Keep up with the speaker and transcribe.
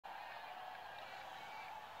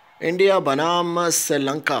India बनाम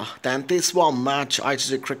Sri Lanka 33वां match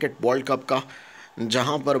ICC cricket world cup का,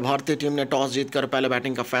 जहां पर भारतीय टीम ने टॉस जीतकर पहले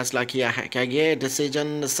बैटिंग का फैसला किया है। क्या ये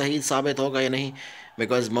डिसीजन सही साबित होगा या नहीं?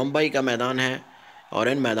 बिकॉज मुंबई का मैदान है और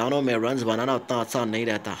इन मैदानों में रन्स बनाना उतना आसान नहीं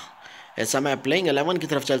रहता। इस समय प्लेइंग 11 की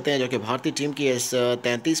तरफ चलते हैं, जो कि भारतीय टीम की इस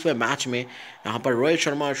 33वें मैच में यहाँ पर रोहित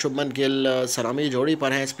शर्मा और शुभमन गिल सलामी जोड़ी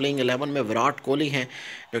पर हैं। इस प्लेइंग 11 में विराट कोहली हैं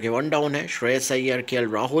जो कि वन डाउन है, श्रेयस अय्यर, केएल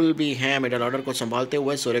राहुल भी हैं मिडिल ऑर्डर को संभालते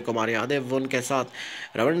हुए, सूर्य कुमार यादव उनके साथ,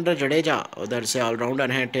 रविंद्र जडेजा उधर से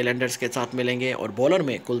ऑलराउंडर हैं, टेलेंडर्स के साथ मिलेंगे। और बॉलर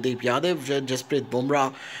में कुलदीप यादव, जसप्रीत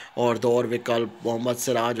बुमराह और दो और विकल्प मोहम्मद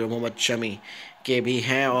सिराज और मोहम्मद शमी के भी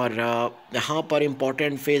हैं। और यहाँ पर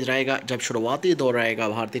इम्पोर्टेंट फेज रहेगा जब शुरुआती दौर रहेगा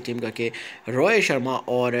भारतीय टीम का कि रोहित शर्मा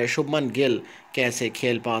और शुभमन गिल कैसे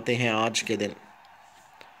खेल पाते हैं आज के दिन।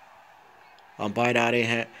 अंपायर आ रहे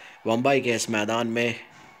हैं मुंबई के इस मैदान में।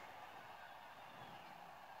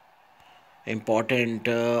 इम्पॉर्टेंट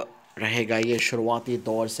रहेगा ये शुरुआती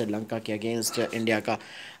दौर श्रीलंका के अगेंस्ट इंडिया का।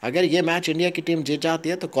 अगर ये मैच इंडिया की टीम जीत जाती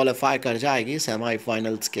है तो क्वालिफाई कर जाएगी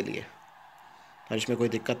सेमीफाइनल्स के लिए, और इसमें कोई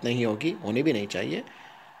दिक्कत नहीं होगी, होनी भी नहीं चाहिए।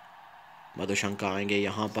 मधुशंका आएंगे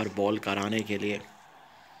यहाँ पर बॉल कराने के लिए।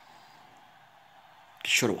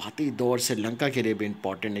 शुरुआती दौर श्रीलंका के लिए भी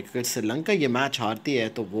इम्पॉर्टेंट है, क्योंकि श्रीलंका ये मैच हारती है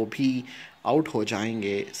तो वो भी आउट हो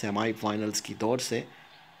जाएंगे सेमीफाइनल्स की दौर से।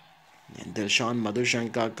 दिलशान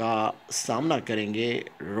मधुशंका का सामना करेंगे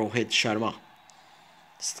Rohit Sharma,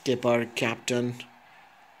 skipper captain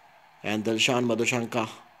and Dilshan Madushanka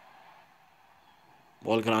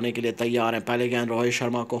ball कराने के लिए तैयार हैं। पहले गेंद रोहित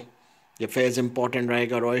शर्मा को, ये फेज इंपॉर्टेंट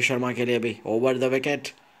रहेगा रोहित शर्मा के लिए भी। Over the wicket.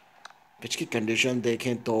 पिच की कंडीशन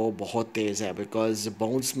देखें तो बहुत तेज़ है, बिकॉज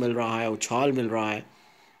बाउंस मिल रहा है, उछाल मिल रहा है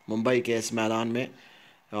मुंबई के इस मैदान में।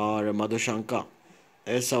 और मधुशंका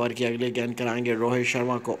इस ओवर की अगली गेंद कराएंगे रोहित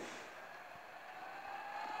शर्मा को।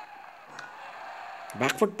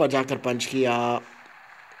 बैकफुट पर जाकर पंच किया,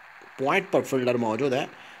 पॉइंट पर फील्डर मौजूद है,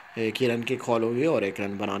 एक ही रन की कॉल होगी और एक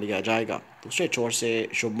रन बना लिया जाएगा। दूसरे छोर से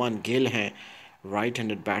शुभमन गिल हैं, राइट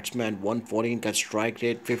हैंडेड बैट्समैन, 114 का स्ट्राइक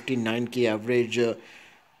रेट, 59 की एवरेज,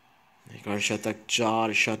 एक शतक,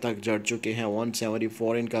 4 शतक जड़ चुके हैं,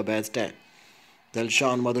 174 इनका बेस्ट है।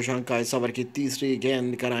 दिलशान मधुशंका इस ओवर की तीसरी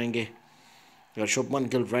गेंद कराएंगे। अगर शुभमन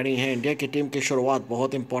गिल रेडी हैं, इंडिया की टीम की शुरुआत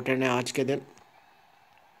बहुत इंपॉर्टेंट है आज के दिन।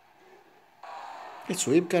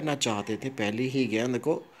 स्वीप करना चाहते थे पहली ही गेंद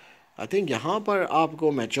को। आई थिंक यहाँ पर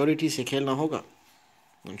आपको मैच्योरिटी से खेलना होगा।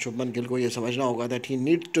 शुभमन गिल को ये समझना होगा that he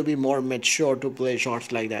needs to be more mature to play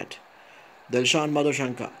shots like that. Dilshan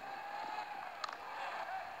Madushanka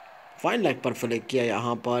fine leg पर फ्लिक किया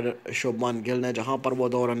यहाँ पर शुभमन गिल ने, जहाँ पर वो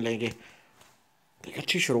 2 रन लेंगे। एक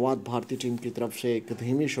अच्छी शुरुआत भारतीय टीम की तरफ से, एक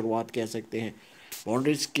धीमी शुरुआत कह सकते हैं,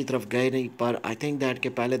 बाउंड्रीज की तरफ गए नहीं, पर आई थिंक दैट के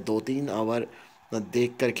पहले 2-3 ओवर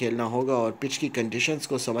देख कर खेलना होगा और पिच की कंडीशंस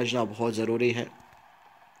को समझना बहुत ज़रूरी है।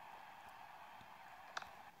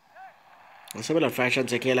 सिमिलर फैशन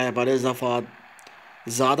से खेला है, पर इस दफ़ा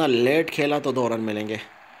ज़्यादा लेट खेला तो 2 रन मिलेंगे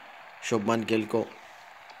शुभमन गिल को।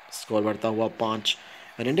 स्कोर बढ़ता हुआ 5।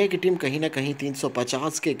 और इंडिया की टीम कहीं ना कहीं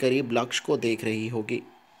 350 के करीब लक्ष्य को देख रही होगी।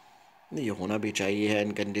 ये होना भी चाहिए है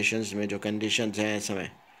इन कंडीशंस में, जो कंडीशंस हैं इस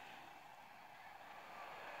समय।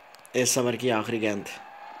 इस ओवर की आखिरी गेंद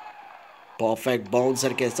परफेक्ट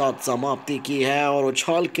बाउंसर के साथ समाप्ति की है, और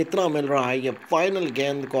उछाल कितना मिल रहा है, ये फाइनल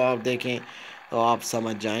गेंद को आप देखें तो आप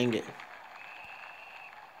समझ जाएंगे।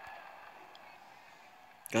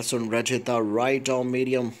 कसुन रचिता राइट और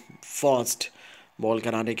मीडियम फास्ट बॉल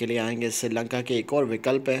कराने के लिए आएंगे। श्रीलंका के एक और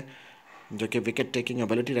विकल्प है जो कि विकेट टेकिंग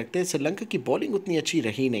एबिलिटी रखते हैं। श्रीलंका की बॉलिंग उतनी अच्छी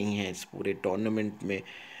रही नहीं है इस पूरे टूर्नामेंट में,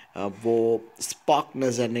 वो स्पार्क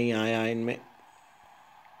नज़र नहीं आया इनमें।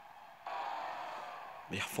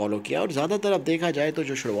 फॉलो किया, और ज़्यादातर अब देखा जाए तो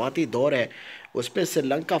जो शुरुआती दौर है उसमें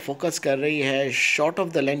श्रीलंका फोकस कर रही है short of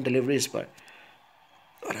the length deliveries पर,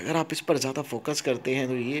 और अगर आप इस पर ज़्यादा फोकस करते हैं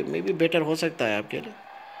तो ये मे बी बेटर हो सकता है आपके लिए।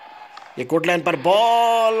 ये गुड लाइन पर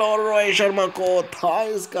बॉल, और रोहित शर्मा को था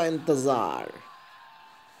इसका इंतज़ार।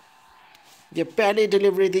 ये पहली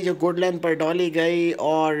डिलीवरी थी जो गुड लाइन पर डाली गई,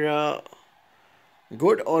 और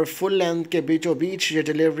गुड और फुल लेंथ के बीचों बीच ये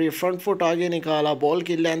डिलीवरी, फ्रंट फुट आगे निकाला, बॉल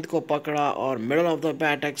की लेंथ को पकड़ा और middle of the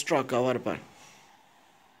bat extra cover पर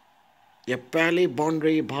यह पहली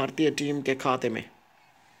बाउंड्री भारतीय टीम के खाते में।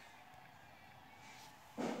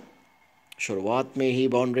 शुरुआत में ही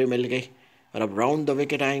बाउंड्री मिल गई, और अब राउंड द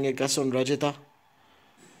विकेट आएंगे कसुन रचिता।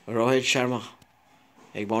 रोहित शर्मा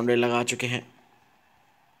एक बाउंड्री लगा चुके हैं,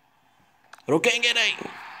 रुकेंगे नहीं।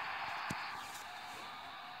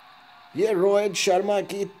 ये रोहित शर्मा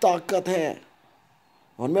की ताकत है,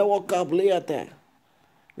 उनमें वो काबिलियत है,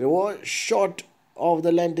 वो shot of the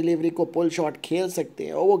length delivery को पुल शॉट खेल सकते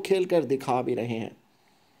हैं, और वो खेल कर दिखा भी रहे हैं।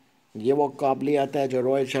 ये वो काबिलियत है जो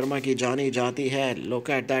रोहित शर्मा की जानी जाती है। Look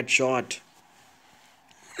at that shot.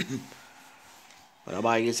 और अब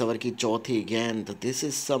आगे इस ओवर की चौथी गेंद। This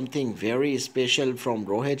is something very special from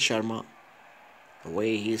Rohit Sharma, the way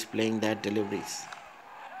he is playing that deliveries.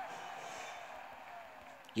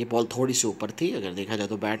 ये बॉल थोड़ी सी ऊपर थी, अगर देखा जाए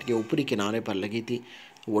तो बैट के ऊपरी किनारे पर लगी थी,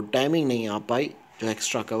 वो टाइमिंग नहीं आ पाई जो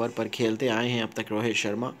एक्स्ट्रा कवर पर खेलते आए हैं अब तक रोहित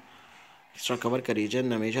शर्मा। एक्स्ट्रा कवर का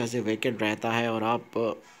रीजन हमेशा से विकेट रहता है और आप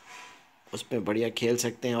उसमें बढ़िया खेल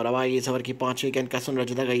सकते हैं। और अब आगे इस ओवर की पाँचवीं गेंद कसम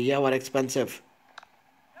रजदा का ये ओवर एक्सपेंसिव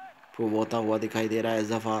प्रूव होता हुआ दिखाई दे रहा है। इस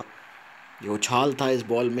दफ़ा ये उछाल था इस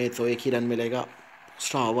बॉल में तो एक ही रन मिलेगा।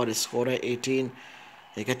 दूसरा ओवर स्कोर है 18।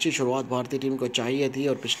 एक अच्छी शुरुआत भारतीय टीम को चाहिए थी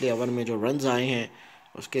और पिछले ओवर में जो रन्स आए हैं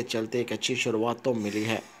उसके चलते एक अच्छी शुरुआत तो मिली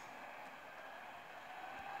है।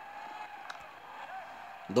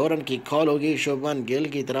 2 रन की कॉल होगी शुभमन गिल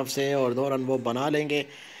की तरफ से और 2 रन वो बना लेंगे।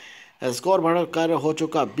 स्कोर बढ़कर हो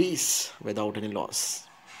चुका 20 विदाउट एनी लॉस।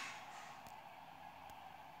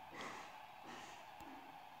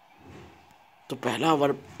 तो पहला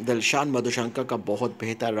ओवर दिलशान मधुशंका का बहुत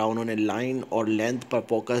बेहतर रहा, उन्होंने लाइन और लेंथ पर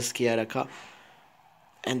फोकस किया रखा।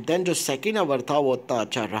 एंड देन जो सेकंड ओवर था वो उतना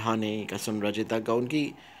अच्छा रहा नहीं कसम रजिता का, उनकी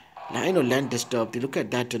लाइन और लेंथ डिस्टर्ब थी। Look at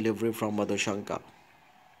that delivery from Madushanka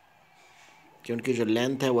कि उनकी जो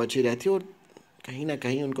लेंथ है वो अच्छी रहती है और कहीं ना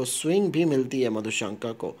कहीं उनको स्विंग भी मिलती है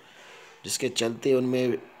मधुशंका को, जिसके चलते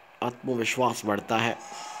उनमें आत्मविश्वास बढ़ता है।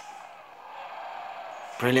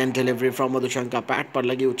 Brilliant delivery from Madushanka, PAT पर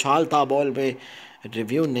लगी, उछाल था बॉल में,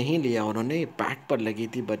 रिव्यू नहीं लिया उन्होंने, पैट पर लगी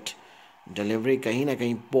थी बट डिलीवरी कहीं ना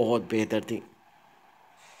कहीं बहुत बेहतर थी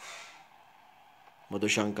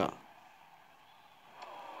मधुशंका।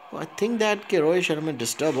 आई थिंक दैट कि रोहित शर्मा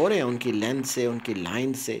डिस्टर्ब हो रहे हैं उनकी लेंथ से, उनकी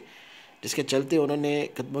लाइन से, जिसके चलते उन्होंने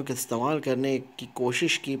कदमों का इस्तेमाल करने की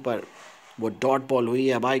कोशिश की पर वो डॉट बॉल हुई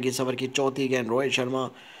है। अब आएगी इस ओवर की चौथी गेंद। रोहित शर्मा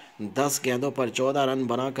 10 गेंदों पर 14 रन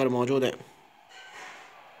बनाकर मौजूद है।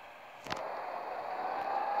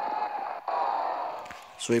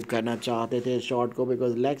 स्वीप करना चाहते थे शॉट को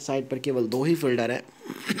बिकॉज लेग साइड पर केवल 2 ही फील्डर है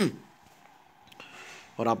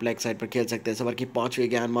और आप लेग साइड पर खेल सकते हैं। इस ओवर की 5वीं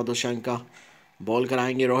गेंद मधुशंका बॉल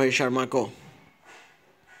कराएंगे रोहित शर्मा को।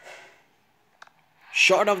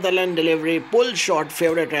 Shot of the length delivery, pull shot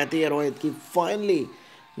favourite रहती है रोहित की। फाइनली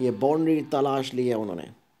ये बाउंड्री तलाश ली है उन्होंने।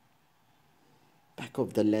 Back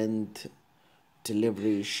of the length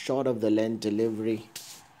delivery, shot of the length delivery,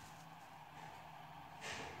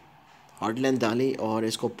 hard length डाली और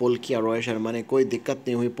इसको पुल किया रोहित शर्मा ने। कोई दिक्कत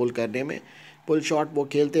नहीं हुई पुल करने में। पुल शॉट वो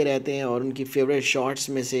खेलते रहते हैं और उनकी फेवरेट शॉट्स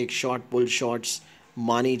में से एक शॉट पुल शॉट्स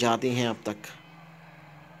मानी जाती हैं अब तक।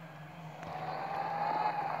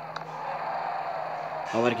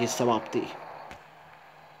 ओवर की समाप्ति।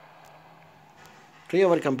 3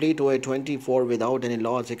 ओवर कंप्लीट हुए, 24 विदाउट एनी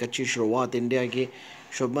लॉस। एक अच्छी शुरुआत इंडिया की।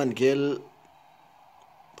 शुभमन गिल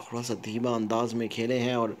थोड़ा सा धीमा अंदाज में खेले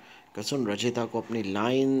हैं और कसुन रजिता को अपनी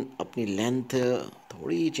लाइन, अपनी लेंथ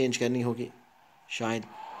थोड़ी चेंज करनी होगी शायद।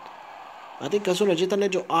 आई थिंक कसुन रजिता ने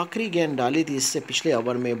जो आखिरी गेंद डाली थी इससे पिछले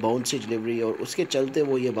ओवर में बाउंसी डिलीवरी, और उसके चलते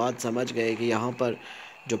वो ये बात समझ गए कि यहाँ पर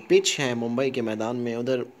जो पिच है मुंबई के मैदान में,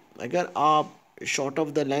 उधर अगर आप शॉर्ट ऑफ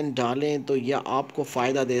द लाइन डालें तो यह आपको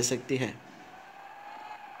फ़ायदा दे सकती है।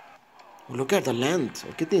 लुक एट द लेंथ,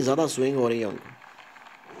 कितनी ज़्यादा स्विंग हो रही है उनको।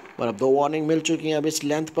 पर अब 2 वार्निंग मिल चुकी हैं, अब इस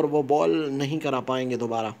लेंथ पर वो बॉल नहीं करा पाएंगे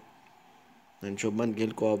दोबारा। शुभमन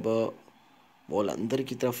गिल को अब बॉल अंदर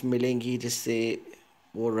की तरफ मिलेंगी जिससे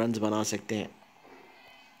वो रन्स बना सकते हैं।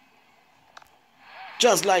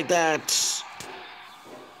 Just like that.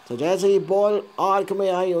 तो जैसे ही बॉल आर्क में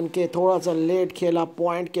आई, उनके थोड़ा सा लेट खेला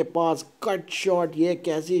पॉइंट के पास, कट शॉट। ये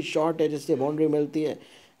कैसी शॉट है जिससे बाउंड्री मिलती है।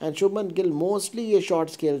 एंड शुभमन गिल मोस्टली ये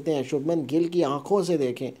शॉट्स खेलते हैं। शुभमन गिल की आंखों से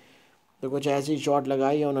देखें तो कुछ ऐसी शॉट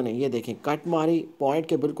लगाई है उन्होंने। ये देखें, कट मारी, पॉइंट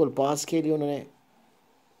के बिल्कुल पास खेली उन्होंने,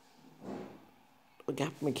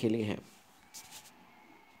 गैप में खेली है।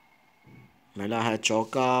 मिला है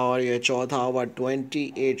चौका और ये चौथा ओवर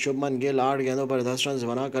 28। शुभमन गिल 8 गेंदों पर 10 रन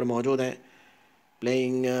बनाकर मौजूद हैं।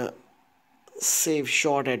 Playing safe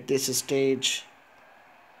shot at this stage.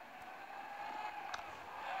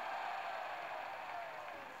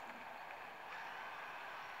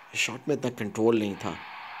 Shot में इतना कंट्रोल नहीं था।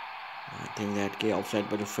 आई थिंक दैट के ऑफसाइड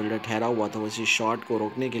पर जो फील्डर ठहरा हुआ था वो इसी शॉट को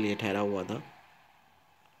रोकने के लिए ठहरा हुआ था।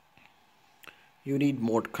 You need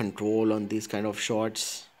more control on this kind of shots.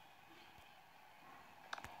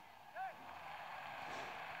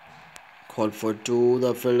 Call for 2,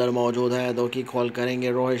 the fielder मौजूद है, 2 की कॉल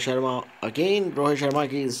करेंगे रोहित शर्मा। अगेन रोहित शर्मा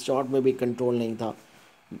की इस शॉट में भी कंट्रोल नहीं था।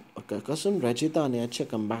 कसम रचिता ने अच्छा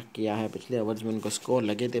कमबैक किया है। पिछले ओवर्स में उनको स्कोर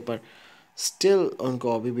लगे थे पर स्टिल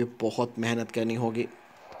उनको अभी भी बहुत मेहनत करनी होगी।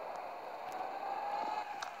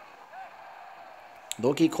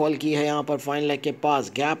 दो की खोल की है यहाँ पर फाइन लेग के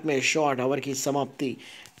पास, गैप में शॉट, ओवर की समाप्ति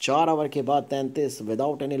 4 ओवर के बाद 33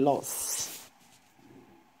 विदाउट एनी लॉस।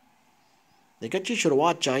 एक अच्छी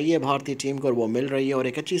शुरुआत चाहिए भारतीय टीम को और वो मिल रही है, और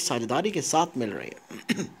एक अच्छी साझेदारी के साथ मिल रही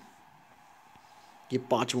है। ये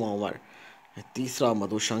 5वां ओवर, तीसरा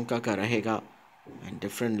मधुशंका का रहेगा।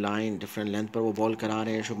 डिफरेंट लाइन डिफरेंट लेंथ पर वो बॉल करा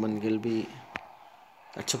रहे हैं। शुभमन गिल भी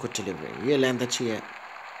अच्छा कुछ चले हुए, ये लेंथ अच्छी है।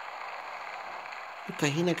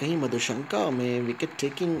 कहीं ना कहीं मधुशंका में विकेट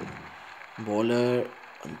टेकिंग बॉलर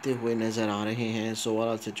बनते हुए नजर आ रहे हैं इस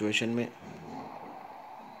ओवरऑल सिचुएशन में।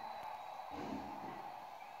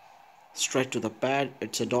 Straight to the pad,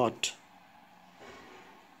 it's a dot.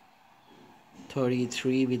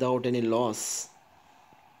 33 without any loss.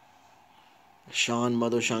 शान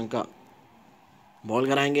मधुशंका बॉल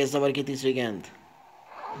कराएंगे इस ओवर की तीसरी गेंद,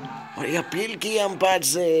 और ये अपील की अंपायर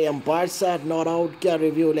से, अंपायर सेड नॉट आउट। क्या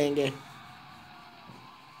रिव्यू लेंगे,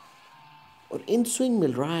 और इन स्विंग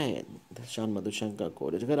मिल रहा है शान मधुशंका को।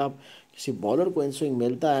 अगर आप किसी बॉलर को इन स्विंग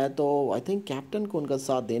मिलता है तो आई थिंक कैप्टन को उनका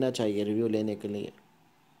साथ देना चाहिए रिव्यू लेने के लिए।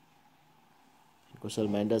 कुशल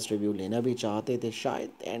मेंडस रिव्यू लेना भी चाहते थे,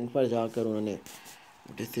 शायद एंड पर जाकर उन्होंने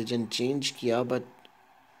डिसीजन चेंज किया, but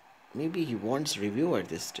may be he wants review at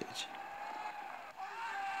this stage.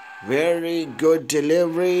 Very good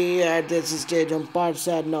delivery at this stage, umpire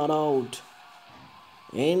said not out.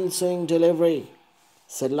 In swing delivery,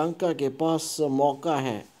 Sri Lanka के पास मौका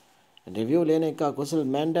है रिव्यू लेने का। कुशल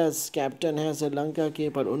मेंडस कैप्टन है श्रीलंका के,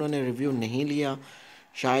 पर उन्होंने रिव्यू नहीं लिया।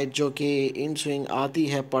 शायद जो कि इन स्विंग आती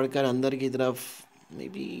है पढ़कर अंदर की तरफ, may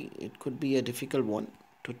be it could be a difficult one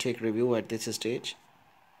two take review at this stage.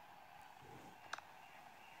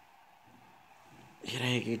 ये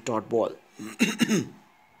रहेगी dot ball.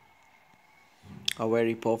 A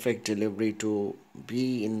very perfect delivery to be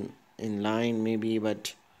in line maybe,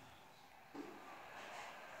 but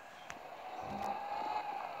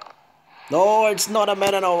no, it's not a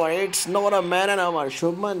man an over. It's not a man an over.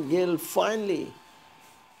 Shubman Gill finally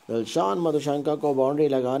Dilshan Madushanka को boundary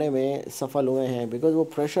लगाने में सफल हुए हैं, because वो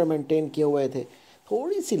pressure maintain किए हुए थे।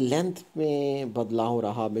 थोड़ी सी लेंथ में बदलाव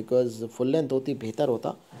रहा, बिकॉज फुल लेंथ होती बेहतर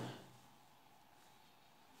होता।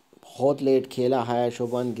 बहुत लेट खेला है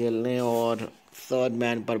शुभमन गिल ने, और थर्ड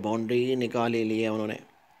मैन पर बाउंड्री निकाल ही ली है उन्होंने।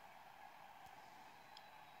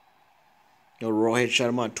 रोहित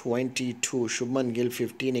शर्मा 22, शुभमन गिल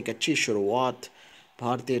 15। एक अच्छी शुरुआत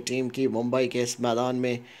भारतीय टीम की मुंबई के इस मैदान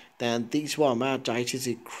में। 33वां match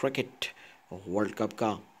ICC cricket world cup का।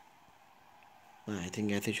 आई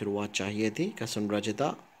थिंक ऐसी शुरुआत चाहिए थी कसम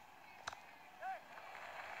रजिता।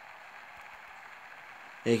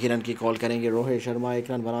 एक ही रन की कॉल करेंगे रोहित शर्मा,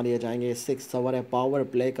 1 रन बना लिए जाएंगे। 6 ओवर है पावर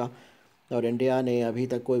प्ले का, और इंडिया ने अभी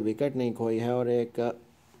तक कोई विकेट नहीं खोई है, और एक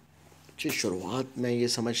अच्छी शुरुआत मैं ये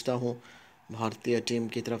समझता हूँ भारतीय टीम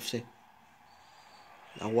की तरफ से।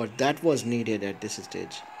 What that was needed at this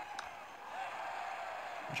stage.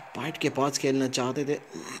 पाइट के पास खेलना चाहते थे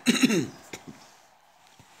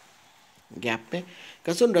गैप में।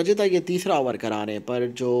 कसुन रजिता ये तीसरा ओवर करा रहे हैं, पर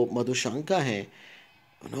जो मधुशंका है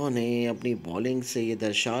उन्होंने अपनी बॉलिंग से ये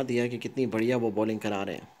दर्शा दिया कि कितनी बढ़िया वो बॉलिंग करा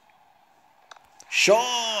रहे हैं।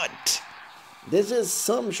 Shot, this is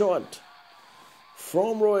some shot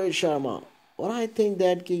from Rohit Sharma, और आई थिंक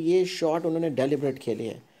दैट कि ये शॉट उन्होंने डेलिब्रेट खेली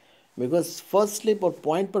है, बिकॉज फर्स्ट स्लिप और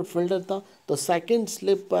पॉइंट पर फील्डर था, तो सेकंड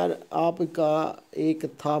स्लिप पर आपका एक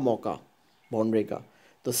था मौका बाउंड्री का,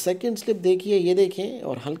 तो सेकंड स्लिप देखिए, ये देखें,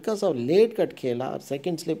 और हल्का सा लेट कट खेला और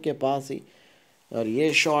सेकंड स्लिप के पास ही, और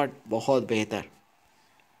ये शॉट बहुत बेहतर।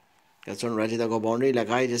 कसुन रजिता को बाउंड्री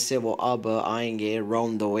लगाई, जिससे वो अब आएंगे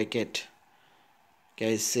राउंड द विकेट। क्या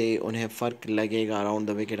इससे उन्हें फ़र्क लगेगा राउंड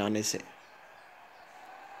द विकेट आने से?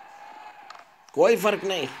 कोई फ़र्क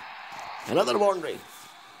नहीं। Another boundary.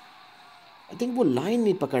 आई थिंक वो लाइन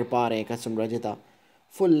नहीं पकड़ पा रहे हैं Kasun Rajitha.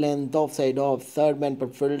 Full length, of side of, third man पर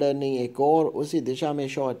फील्डर नहीं, एक और उसी दिशा में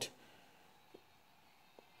शॉट।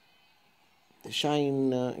 दिशाहीन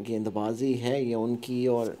गेंदबाजी है ये उनकी,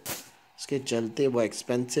 और इसके चलते वो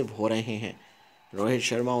एक्सपेंसिव हो रहे हैं। रोहित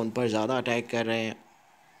शर्मा उन पर ज़्यादा अटैक कर रहे हैं,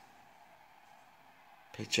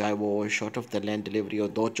 फिर चाहे वो short of the length delivery हो।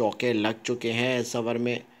 2 चौके लग चुके हैं इस ओवर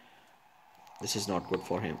में। This is not good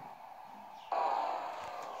for him.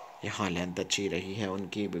 यहाँ लेंथ अच्छी रही है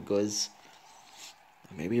उनकी, because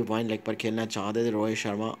may be wine leg पर खेलना चाहते थे रोहित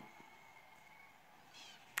शर्मा।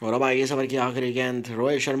 और अब आइए इस ओवर की आखिरी गेंद।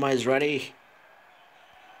 Rohit Sharma is ready.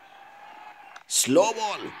 Slow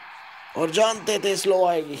ball, और जानते थे स्लो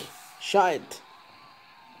आएगी शायद।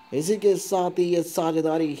 इसी के साथ ही ये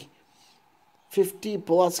साझेदारी 50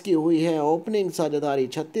 प्लस की हुई है। ओपनिंग साझेदारी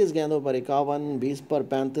 36 गेंदों पर 51, 20 पर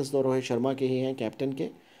 35 तो रोहित शर्मा के ही हैं कैप्टन के।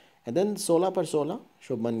 एंड देन 16 पर 16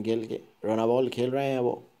 शुभमन गिल के रन बॉल खेल रहे हैं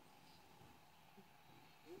वो,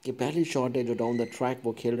 कि पहली शॉट है जो डाउन द ट्रैक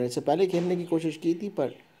वो खेल रहे हैं। इससे पहले खेलने की कोशिश की थी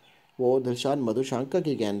पर वो दिलशान मधुशंका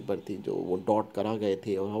की गेंद पर थी जो वो डॉट करा गए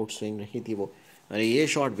थे और आउट स्विंग रही थी वो। अरे ये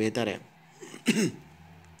शॉट बेहतर है।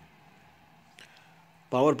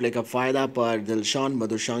 पावर प्ले का फ़ायदा पर दिलशान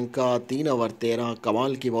मधुशंका 3 ओवर 13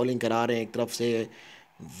 कमाल की बॉलिंग करा रहे हैं एक तरफ से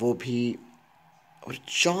वो भी, और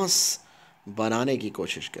चांस बनाने की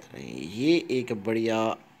कोशिश कर रहे हैं। ये एक बढ़िया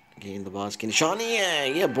गेंदबाज की निशानी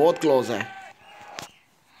है, ये बहुत क्लोज है।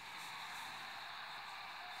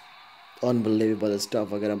 Unbelievable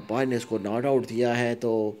stuff. अगर अंपायर ने इसको नॉट आउट दिया है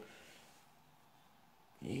तो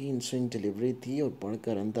ये इन स्विंग डिलीवरी थी और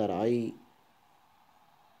बढ़कर अंदर आई।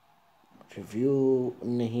 रिव्यू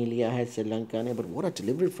नहीं लिया है श्रीलंका ने, but what a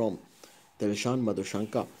delivery from Dilshan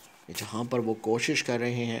Madushanka, जहाँ पर वो कोशिश कर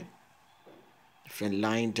रहे हैं डिफरेंट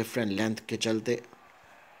लाइन डिफरेंट लेंथ के चलते।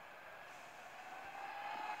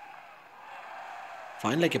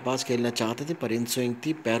 फाइनल के पास खेलना चाहते थे पर इन स्विंग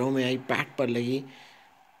थी, पैरों में आई, पैट पर लगी।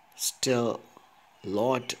 Still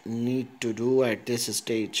lot need to do at this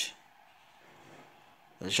stage.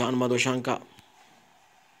 Dilshan Madushanka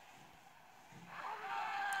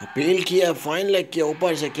appeal किया, फाइन लेग के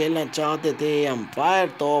ऊपर से खेलना चाहते थे, अंपायर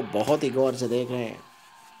तो बहुत ही गौर से देख रहे हैं।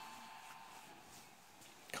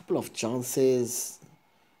 Couple of chances,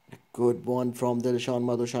 good one from Dilshan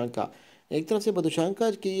Madushanka. एक तरफ से मधुशंका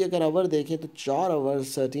की अगर ओवर देखें तो 4 ओवर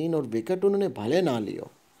 13 और विकेट उन्होंने भले ना लियो,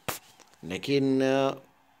 लेकिन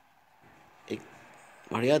एक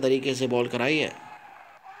बढ़िया तरीके से बॉल कराई है।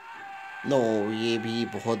 नो, ये भी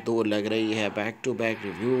बहुत दूर लग रही है। बैक टू बैक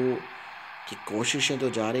रिव्यू की कोशिशें तो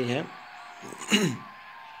जारी हैं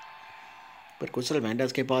पर कुशल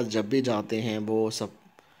वेंडर्स के पास जब भी जाते हैं वो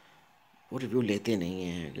रिव्यू लेते नहीं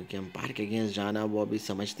हैं, क्योंकि अंपायर के अगेंस्ट जाना वो अभी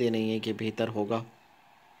समझते नहीं हैं कि बेहतर होगा।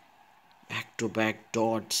 Back to back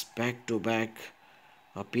dots, back to back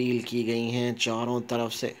appeal की गई हैं चारों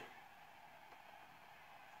तरफ से।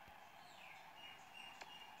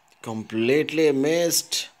 Completely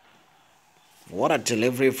missed. What a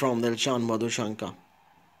delivery from Dilshan Madushanka,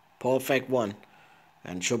 perfect one.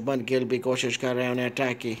 And Shubman Gill भी कोशिश कर रहे हैं उन्हें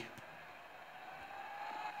अटैक की।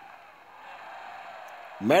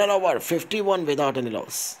 Middle over 51 without any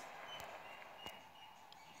loss.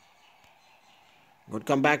 Good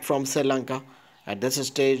come back from Sri Lanka. At this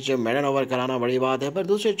stage middle over कराना बड़ी बात है, पर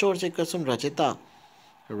दूसरे छोर से कसम रचिता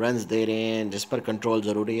रन्स दे रहे हैं जिस पर कंट्रोल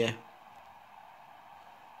ज़रूरी है।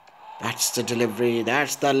 That's the delivery,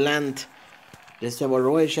 that's the length जिससे वो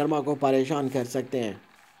रोहित शर्मा को परेशान कर सकते हैं।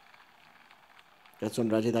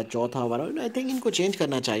 कसम रचिता चौथा ओवर, आई थिंक इनको चेंज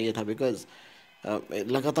करना चाहिए था, बिकॉज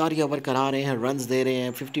लगातार ये ओवर करा रहे हैं, रन्स दे रहे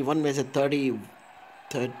हैं। 51 में से 30।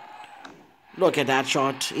 Look at that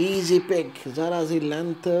shot, easy pick, ज़रा सी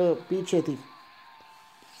लेंथ पीछे थी,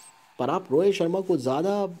 पर आप रोहित शर्मा को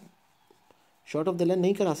ज़्यादा शॉर्ट ऑफ द लेंथ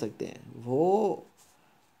नहीं करा सकते हैं। वो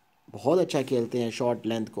बहुत अच्छा खेलते हैं शॉर्ट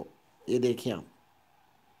लेंथ को। ये देखिए आप,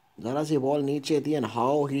 ज़रा सी बॉल नीचे थी and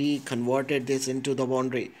how he converted this into the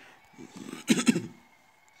boundary.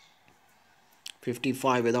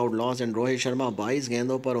 55 without loss and Rohit Sharma 22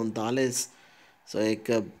 गेंदों पर 39। सो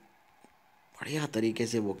एक बढ़िया तरीके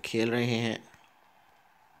से वो खेल रहे हैं।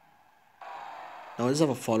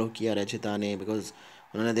 फॉलो किया रचिता ने, बिकॉज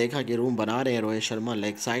उन्होंने देखा कि रूम बना रहे हैं रोहित शर्मा,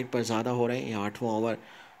 लेग साइड पर ज़्यादा हो रहे हैं। 8वां ओवर,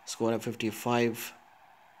 स्कोर है 55।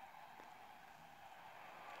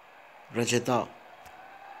 रचिता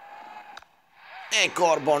एक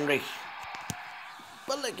और बाउंड्री,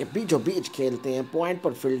 बल्ले के बीचों बीच खेलते हैं, पॉइंट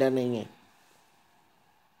पर फील्डर नहीं है,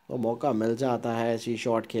 तो मौका मिल जाता है ऐसी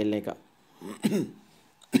शॉट खेलने का।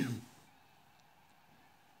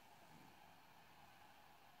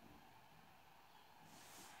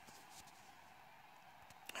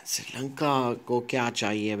 श्रीलंका को क्या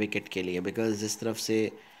चाहिए विकेट के लिए, बिकॉज जिस तरफ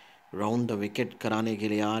से राउंड द विकेट कराने के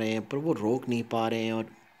लिए आ रहे हैं पर वो रोक नहीं पा रहे हैं और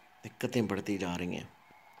दिक्कतें बढ़ती जा रही हैं।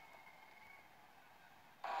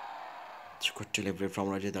 Good delivery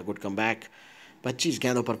from Rajitha, good come back. 25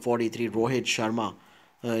 गेंदों पर 43। रोहित शर्मा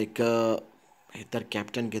एक बेहतर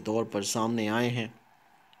कैप्टन के तौर पर सामने आए हैं।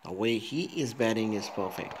 The way he is batting is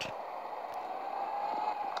perfect.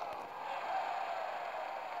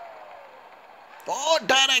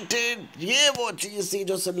 Directed, ये वो चीज़ थी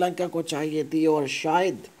जो श्रीलंका को चाहिए थी और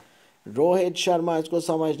शायद रोहित शर्मा इसको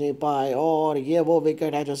समझ नहीं पाए, और ये वो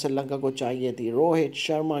विकेट है जो श्रीलंका को चाहिए थी रोहित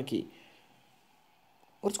शर्मा की।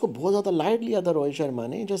 और उसको बहुत ज़्यादा लाइट लिया था रोहित शर्मा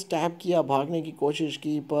ने, जस्ट टैप किया, भागने की कोशिश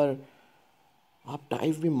की, पर आप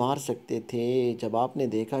डाइव भी मार सकते थे। जब आपने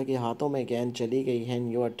देखा कि हाथों में गेंद चली गई है,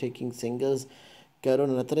 यू आर टेकिंग सिंगल्स।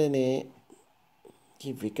 करुण रत्रे ने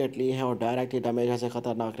की विकेट ली है और डायरेक्ट हिट हमेशा से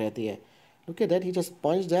खतरनाक रहती है। Look at that, he just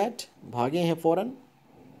punch that, भागे हैं फौरन।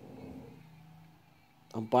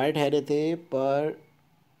 अंपायर ठहरे थे पर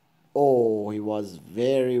ओ he was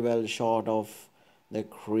very well short of the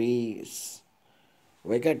crease.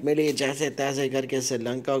 Wicket मिली जैसे तैसे करके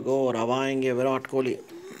श्रीलंका को और अब आएंगे विराट कोहली।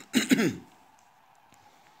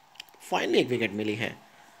 फाइनली एक विकेट मिली है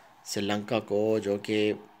श्रीलंका को जो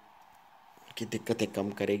कि की दिक्कतें कम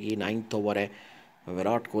करेगी। 9th ओवर है,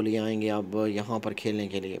 विराट कोहली आएंगे अब यहाँ पर खेलने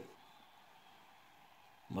के लिए।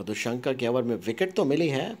 मधुशंका के ओवर में विकेट तो मिली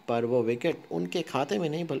है पर वो विकेट उनके खाते में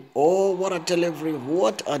नहीं, बल oh what a delivery,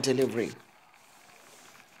 what a delivery,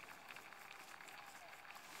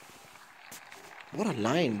 what a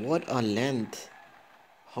line, what a length,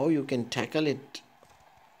 how you can tackle it.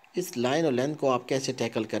 इस लाइन और लेंथ को आप कैसे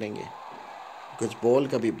टैकल करेंगे? कुछ बॉल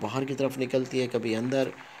कभी बाहर की तरफ निकलती है कभी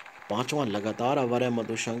अंदर। पांचवा लगातार ओवर है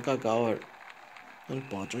मधुशंका का और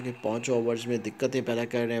पांचों के पांचों ओवर्स में दिक्कतें पैदा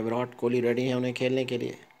कर रहे हैं। विराट कोहली रेडी है उन्हें खेलने के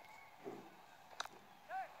लिए।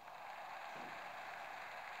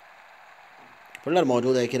 फील्डर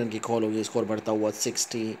मौजूद है, एक रन की कॉल होगी, स्कोर बढ़ता हुआ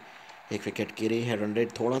 60। एक विकेट गिरी है, रन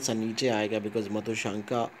रेट थोड़ा सा नीचे आएगा बिकॉज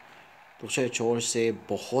मधुशंका दूसरे छोर से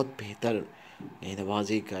बहुत बेहतर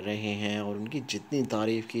गेंदबाजी कर रहे हैं और उनकी जितनी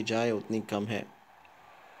तारीफ की जाए उतनी कम है।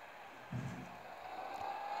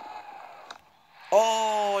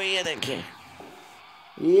 ओ ये देखें,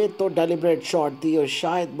 ये तो डेलिब्रेट शॉट थी और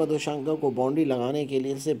शायद मधुशंका को बाउंड्री लगाने के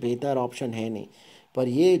लिए इससे बेहतर ऑप्शन है नहीं, पर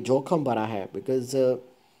ये जोखिम भरा है बिकॉज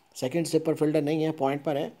सेकंड स्लिपर फील्डर नहीं है, पॉइंट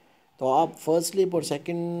पर है। तो आप फर्स्ट स्लिप और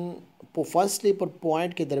फर्स्ट स्लिप और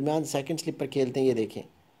पॉइंट के दरमियान सेकंड स्लिप पर खेलते हैं। ये देखें,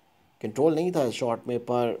 कंट्रोल नहीं था शॉट में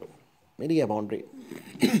पर मिली है बाउंड्री।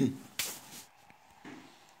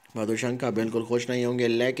 मधुशंका बिल्कुल खुश नहीं होंगे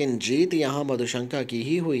लेकिन जीत यहाँ मधुशंका की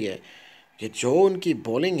ही हुई है कि जो उनकी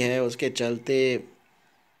बॉलिंग है उसके चलते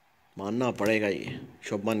मानना पड़ेगा। ये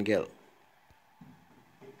शुभमन गिल,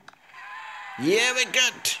 ये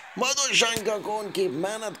विकेट मधुशंका को उनकी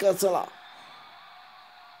मेहनत का सला।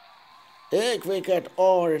 एक विकेट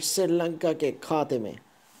और श्रीलंका के खाते में।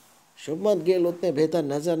 शुभमन गिल उतने बेहतर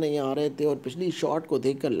नज़र नहीं आ रहे थे और पिछली शॉट को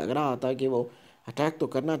देखकर लग रहा था कि वो अटैक तो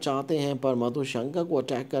करना चाहते हैं पर मधुशंका को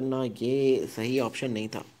अटैक करना ये सही ऑप्शन नहीं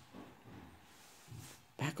था।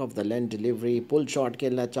 Back of the length delivery, pull shot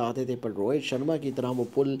खेलना चाहते थे पर रोहित शर्मा की तरह वो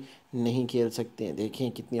पुल नहीं खेल सकते हैं।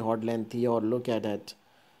 देखें कितनी हॉट लेंथ थी और लुक एट दैट,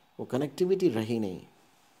 वो कनेक्टिविटी रही नहीं।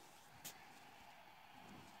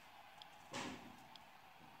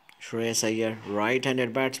 Shreyas Iyer right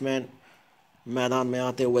handed batsman मैदान में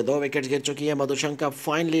आते हुए 2 विकेट गिर चुकी है Madushanka,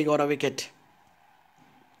 finally got a wicket.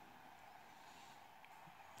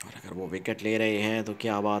 और अगर वो विकेट ले रहे हैं तो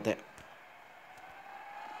क्या बात है।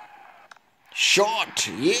 शॉट,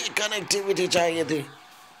 ये कनेक्टिविटी चाहिए थी।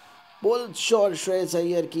 पुल शॉट श्रेयस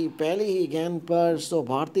अय्यर की पहली ही गेंद पर, तो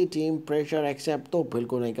भारतीय टीम प्रेशर एक्सेप्ट तो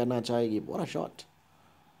बिल्कुल नहीं करना चाहेगी। पूरा shot,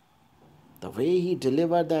 the way he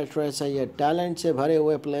deliver that, Shreyas Iyer talent से भरे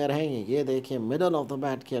हुए प्लेयर हैं ये देखिए, मिडल ऑफ द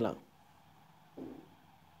बैट खेला।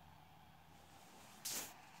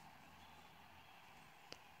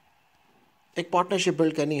 एक पार्टनरशिप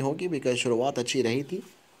बिल्ड करनी होगी बिकॉज शुरुआत अच्छी रही थी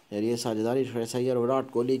और ये साझेदारी श्रेयस अय्यर और विराट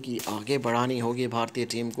कोहली की आगे बढ़ानी होगी भारतीय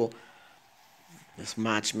टीम को इस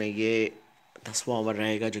मैच में। ये 10वां ओवर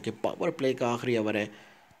रहेगा जो कि पावर प्ले का आखिरी ओवर है।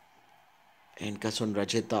 इनका सुन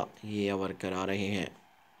रचिता ये ओवर करा रहे हैं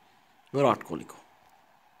विराट कोहली को।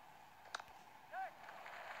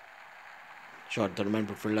 शॉट दरम्यान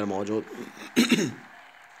पर फील्डर मौजूद।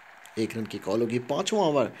 एक रन की कॉल होगी। 5वां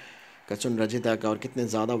ओवर कसुन रजिता का और कितने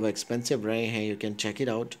ज़्यादा वो एक्सपेंसिव रहे हैं, you can check it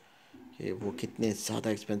out कि वो कितने ज़्यादा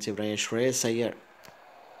एक्सपेंसिव रहे हैं। श्रेयस अय्यर,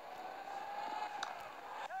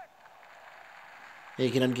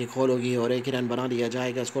 एक ही रन की खोल होगी और एक ही रन बना लिया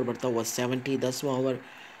जाएगा, स्कोर बढ़ता हुआ 70। 10वां over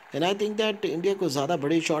and I think that India को ज़्यादा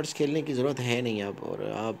बड़ी शॉट्स खेलने की ज़रूरत है नहीं अब,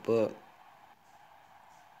 और आप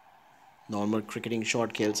नॉर्मल क्रिकेटिंग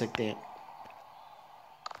शॉट खेल सकते हैं।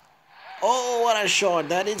 Oh what a shot,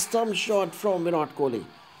 that is some shot from Virat Kohli.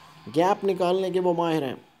 Gap निकालने के वो माहिर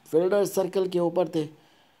हैं, फील्डर सर्कल के ऊपर थे।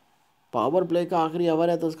 पावर प्ले का आखिरी ओवर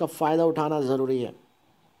है तो उसका फ़ायदा उठाना ज़रूरी है।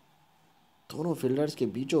 दोनों फील्डर्स के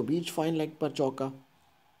बीचों बीच फाइन लेग पर चौका।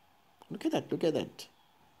 Look at that, look at that,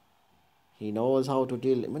 he knows how to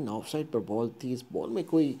deal. Mean of side पर बॉल थी, इस बॉल में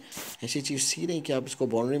कोई ऐसी चीज़ थी नहीं कि आप इसको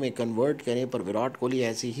बाउंड्री में कन्वर्ट करें, पर विराट कोहली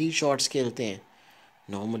ऐसी ही शॉट्स खेलते हैं।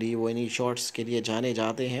 नॉर्मली वो इन्हीं शॉट्स के लिए जाने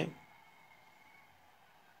जाते हैं।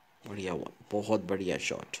 बढ़िया हुआ, बहुत बढ़िया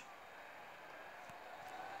shot,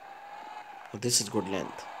 this is good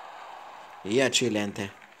length, ये अच्छी लेंथ है।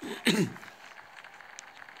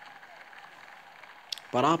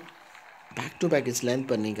 पर आप बैक टू बैक इस लेंथ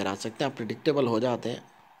पर नहीं करा सकते, आप प्रिडिक्टेबल हो जाते हैं।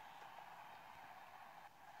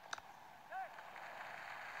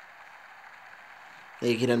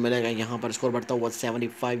 एक ही रन मिलेगा यहाँ पर, स्कोर बढ़ता हुआ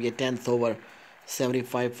 75। ये 10th over,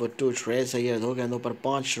 75 for 2। Shreyas Iyer 2 गेंदों पर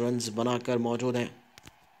 5 रन बनाकर मौजूद हैं।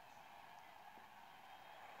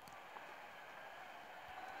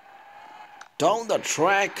 Down the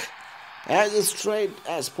track as straight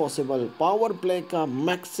as possible, power play का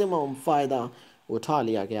मैक्सिमम फ़ायदा उठा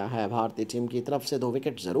लिया गया है भारतीय टीम की तरफ से। 2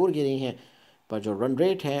 विकेट ज़रूर गिरी हैं, पर जो रन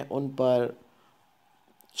रेट है उन पर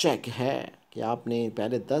चेक है कि आपने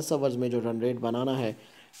पहले 10 ओवर्स में जो रन रेट बनाना है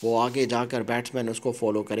वो आगे जाकर बैट्समैन उसको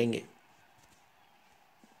फॉलो करेंगे।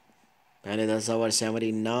 पहले 10 ओवर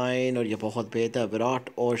 79, और ये बहुत बेहतर। विराट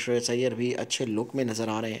और श्रेयस अय्यर भी अच्छे लुक में नज़र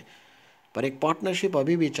आ रहे हैं, पर एक पार्टनरशिप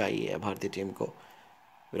अभी भी चाहिए भारतीय टीम को।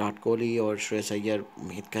 विराट कोहली और श्रेयस अय्यर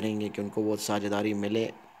उम्मीद करेंगे कि उनको वो साझेदारी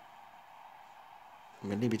मिलनी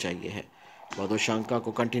भी चाहिए है। मधुशंका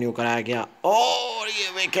को कंटिन्यू कराया गया और ये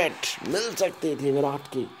विकेट मिल सकती थी विराट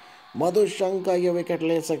की। मधुशंका ये विकेट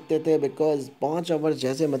ले सकते थे, बिकॉज 5 ओवर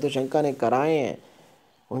जैसे मधुशंका ने कराए हैं,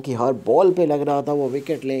 उनकी हर बॉल पे लग रहा था वो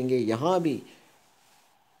विकेट लेंगे। यहाँ भी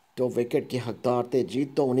तो विकेट के हकदार थे,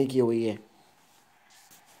 जीत तो उन्हीं की हुई है,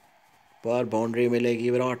 पर बाउंड्री मिलेगी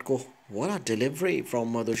विराट को। What a delivery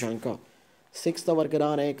from Madushanka. 6th over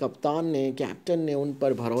करा रहे हैं, कप्तान ने, कैप्टन ने उन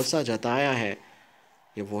पर भरोसा जताया है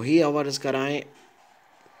कि वही ओवर्स कराएं,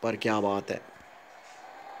 पर क्या बात है।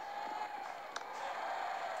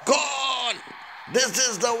 Gone, this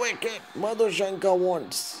is the wicket Madushanka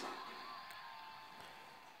wants.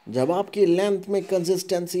 जब आपकी लेंथ में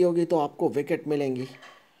कंसिस्टेंसी होगी तो आपको विकेट मिलेंगी।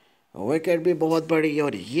 विकेट भी बहुत बड़ी,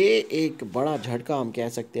 और ये एक बड़ा झटका हम कह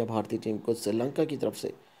सकते हैं भारतीय टीम को श्रीलंका की तरफ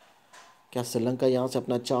से। क्या श्रीलंका यहाँ से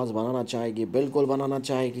अपना चांस बनाना चाहेगी? बिल्कुल बनाना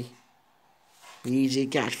चाहेगी। Easy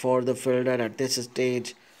catch for the fielder at this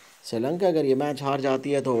stage. Sri Lanka अगर ये मैच हार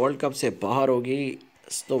जाती है तो वर्ल्ड कप से बाहर होगी।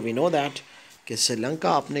 तो वी नो दैट कि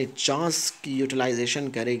श्रीलंका अपने चांस की यूटिलाइजेशन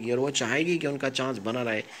करेगी और वो चाहेगी कि उनका चांस बना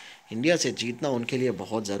रहे। इंडिया से जीतना उनके लिए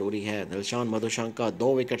बहुत ज़रूरी है। दिलशान मधुशंका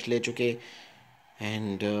 2 विकेट्स ले चुके,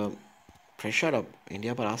 एंड प्रेशर अब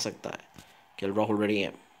इंडिया पर आ सकता है। केएल राहुल रेडी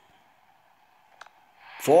हैं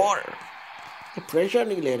फॉर, प्रेशर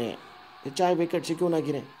नहीं ले रहे हैं, ये चाहे विकेट से क्यों ना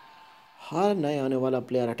गिरे। हर नए आने वाला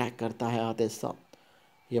प्लेयर अटैक करता है आते साथ।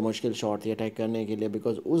 ये मुश्किल शॉट थी अटैक करने के लिए,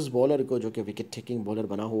 बिकॉज उस बॉलर को जो कि विकेट टेकिंग बॉलर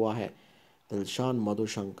बना हुआ है Dilshan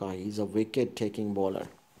Madushanka, he is a wicket taking bowler.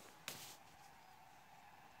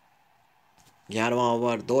 11वां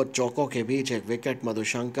over, 2 चौकों के बीच एक विकेट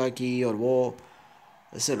मधुशंका की, और वो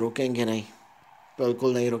इसे रुकेंगे नहीं,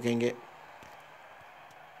 बिल्कुल नहीं रुकेंगे।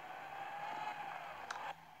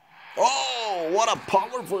 ओह, what a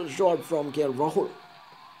powerful shot from KL Rahul.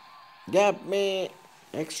 Gap में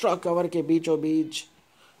एक्स्ट्रा कवर के बीचों बीच।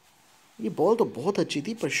 ये बॉल तो बहुत अच्छी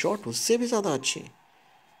थी, पर शॉट उससे भी ज़्यादा अच्छी।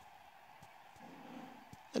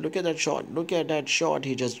 Look at that shot, look at that shot,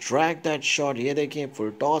 he just drag that shot. ये देखिए,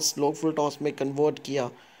 फुल टॉस, लोग फुल टॉस में कन्वर्ट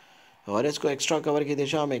किया और इसको एक्स्ट्रा कवर की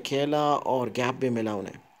दिशा में खेला, और गैप भी मिला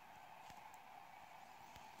उन्हें।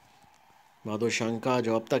 मधुशंका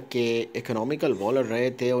जो अब तक के इकोनॉमिकल बॉलर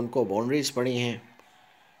रहे थे, उनको बाउंड्रीज पड़ी हैं।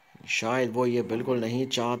 शायद वो ये बिल्कुल नहीं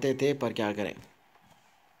चाहते थे, पर क्या करें।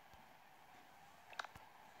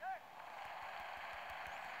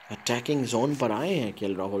 अटैकिंग जोन पर आए हैं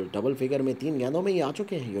केएल राहुल, डबल फिगर में 3 गेंदों में ही आ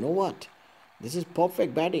चुके हैं। You know what, this is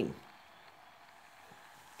perfect batting.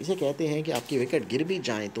 इसे कहते हैं कि आपकी विकेट गिर भी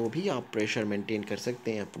जाए तो भी आप प्रेशर मेंटेन कर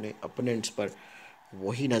सकते हैं अपने अपोनेंट्स पर।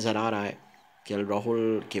 वही नज़र आ रहा है केएल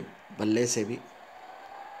राहुल के बल्ले से भी।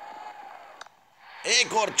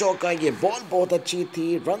 एक और चौका, ये बॉल बहुत अच्छी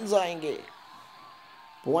थी, रन आएंगे।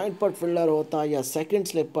 पॉइंट पर फील्डर होता या सेकंड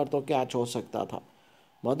स्लिप पर तो कैच हो सकता था।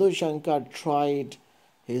 Madushanka tried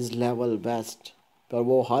his level best, पर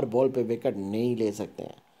वो हर बॉल पे विकेट नहीं ले सकते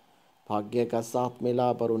हैं। भाग्य का साथ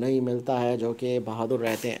मिला, पर उन्हें ही मिलता है जो कि बहादुर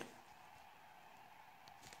रहते हैं।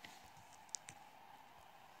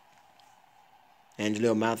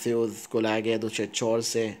 एंजेलो मैथ्यूज को लाया गया दूसरे छोर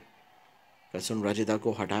से, प्रसून रजिता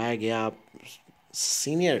को हटाया गया।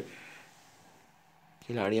 सीनियर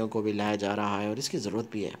खिलाड़ियों को भी लाया जा रहा है और इसकी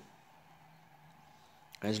ज़रूरत भी है।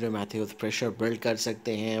 एंजेलो मैथ्यूज प्रेशर बिल्ड कर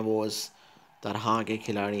सकते हैं, वो उस तरह के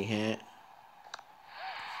खिलाड़ी हैं,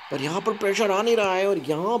 पर यहाँ पर प्रेशर आ नहीं रहा है। और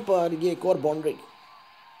यहाँ पर ये एक और बाउंड्री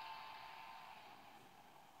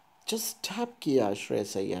जस्ट टैप किया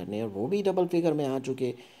श्रेयस अय्यर ने, और वो भी डबल फिगर में आ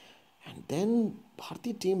चुके। एंड देन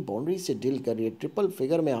भारतीय टीम बाउंड्री से डील कर रही है, ट्रिपल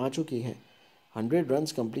फिगर में आ चुकी है। 100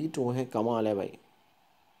 रन्स कंप्लीट हुए हैं, कमाल है भाई।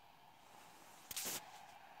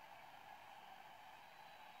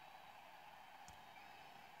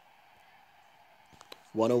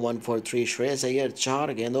 101 फॉर 3 श्रेयस अय्यर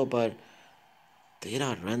 4 गेंदों पर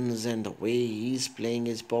 13 runs and the way he is playing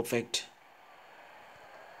is perfect.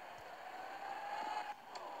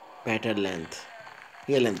 Better length,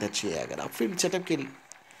 ये लेंथ अच्छी है. अगर आप फील्ड सेटअप के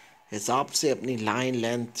हिसाब से अपनी लाइन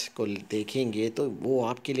लेंथ को देखेंगे तो वो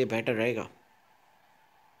आपके लिए बेटर रहेगा.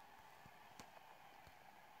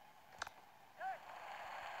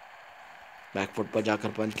 बैकफुट पर जाकर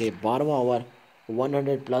पंच के 12वां ओवर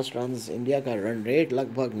 100 प्लस रन्स. इंडिया का रन रेट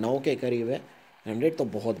लगभग 9 के करीब है. रन रेट तो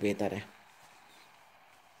बहुत बेहतर है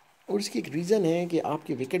और इसकी एक रीज़न है कि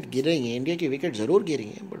आपकी विकेट गिर रही हैं. इंडिया की विकेट ज़रूर गिरी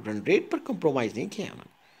हैं बट रन रेट पर कंप्रोमाइज़ नहीं किया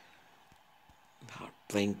उन्होंने.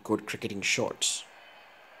 Playing good cricketing shots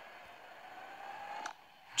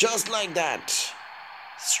just like that,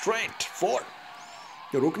 straight for.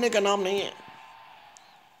 ये रुकने का नाम नहीं है.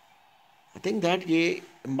 आई थिंक दैट ये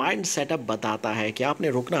माइंड सेटअप बताता है कि आपने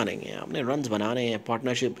रुकना नहीं है, आपने रन्स बनाने हैं.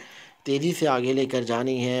 पार्टनरशिप तेज़ी से आगे लेकर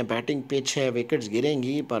जानी है. बैटिंग पिच है, विकेट्स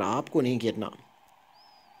गिरेंगी पर आपको नहीं गिरना.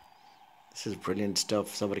 This is brilliant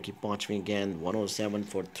stuff. सवर की 5वीं गेंद 107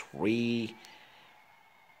 for 3.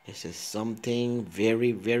 This is something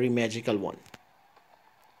very very magical one.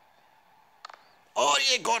 और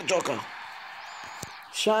ये एक और चौका.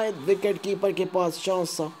 शायद विकेट कीपर के पास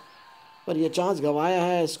चांस था पर यह चांस गवाया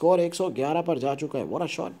है. स्कोर 111 पर जा चुका है. What a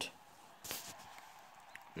shot.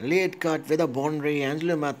 Late cut with a boundary.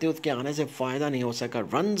 Angelo Mathews के आने से फ़ायदा नहीं हो सका.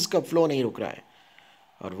 रन्स का फ्लो नहीं रुक रहा है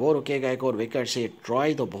और वो रुकेगा एक और विकेट से.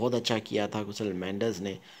 ट्राई तो बहुत अच्छा किया था कुशल मेंडेस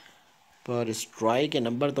ने पर इस ट्राई के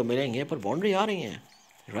नंबर तो मिलेंगे. पर बाउंड्री आ रही हैं,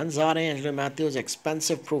 रन्स आ रहे हैं. एंजेलो मैथ्यूज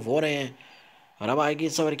एक्सपेंसिव प्रूफ हो रहे हैं और अब आएगी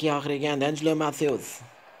सवर की आखिरी गेंद. एंजेलो मैथ्यूज,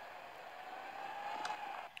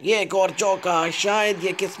 ये एक और चौका. शायद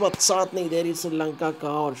ये किस्मत साथ नहीं दे रही श्रीलंका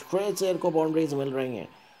का और श्रेयस अय्यर को बाउंड्रीज मिल रही हैं.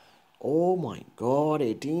 Oh my God,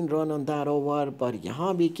 18 run on that over. पर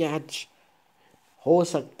यहाँ भी कैच हो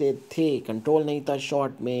सकते थे, कंट्रोल नहीं था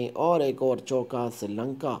शॉट में. और एक और चौका.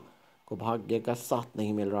 श्रीलंका को भाग्य का साथ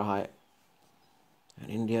नहीं मिल रहा है and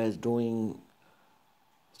India is doing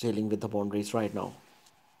stealing with the boundaries right now.